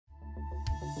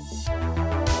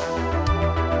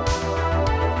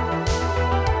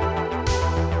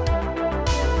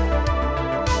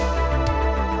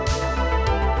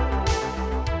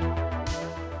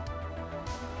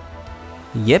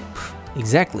Yep,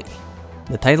 exactly.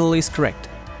 The title is correct.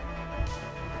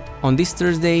 On this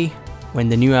Thursday, when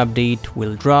the new update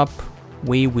will drop,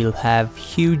 we will have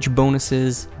huge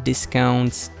bonuses,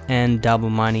 discounts, and double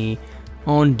money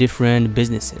on different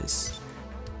businesses.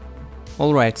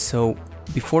 Alright, so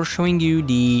before showing you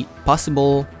the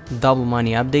possible double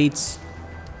money updates,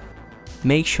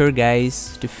 make sure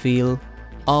guys to fill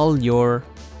all your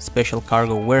special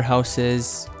cargo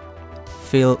warehouses,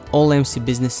 fill all MC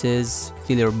businesses,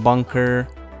 fill your bunker,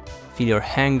 fill your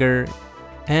hangar,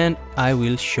 and I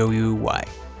will show you why.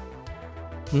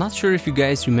 I'm not sure if you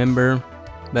guys remember,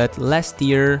 but last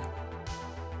year,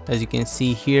 as you can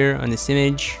see here on this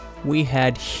image, we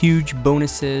had huge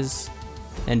bonuses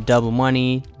and double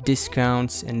money,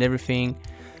 discounts and everything.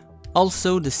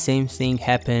 Also, the same thing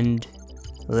happened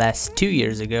last 2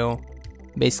 years ago,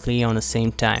 basically on the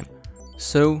same time.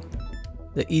 So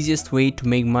the easiest way to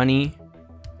make money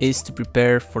is to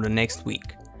prepare for the next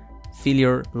week. Fill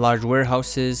your large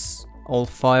warehouses, all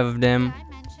 5 of them,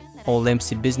 all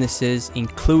MC businesses,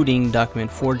 including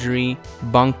document forgery,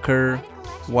 bunker,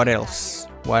 what else?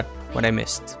 What I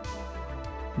missed?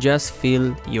 Just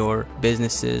fill your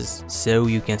businesses so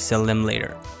you can sell them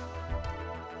later.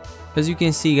 As you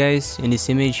can see guys in this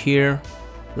image here,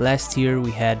 last year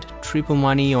we had triple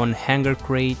money on hangar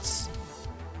crates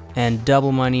and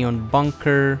double money on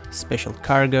bunker, special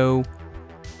cargo,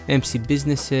 MC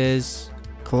businesses,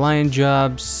 client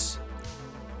jobs.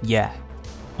 Yeah,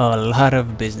 a lot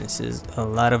of businesses, a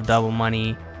lot of double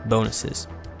money bonuses.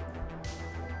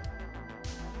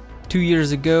 2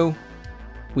 years ago,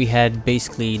 we had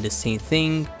basically the same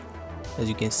thing. As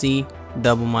you can see,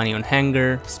 double money on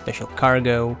hangar, special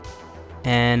cargo,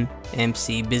 and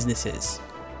MC businesses.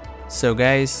 So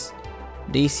guys,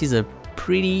 this is a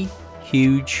pretty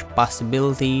huge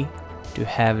possibility to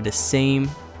have the same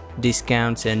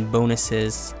discounts and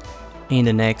bonuses in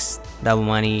the next double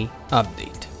money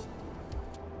update.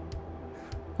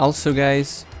 Also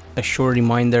guys, a short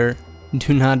reminder,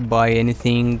 do not buy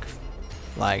anything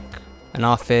like an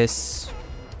office,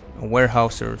 a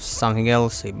warehouse or something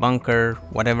else, a bunker,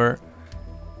 whatever.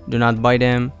 Do not buy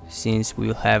them since we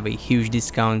will have a huge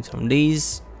discount on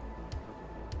these.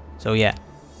 So yeah.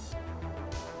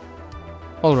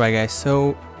 Alright guys,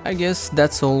 so I guess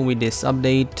that's all with this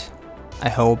update. I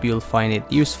hope you'll find it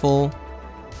useful,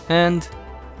 and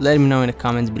let me know in the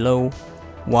comments below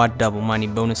what double money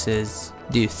bonuses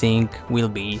do you think will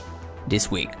be this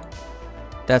week.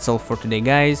 That's all for today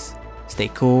guys. Stay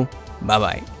cool. Bye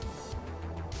bye.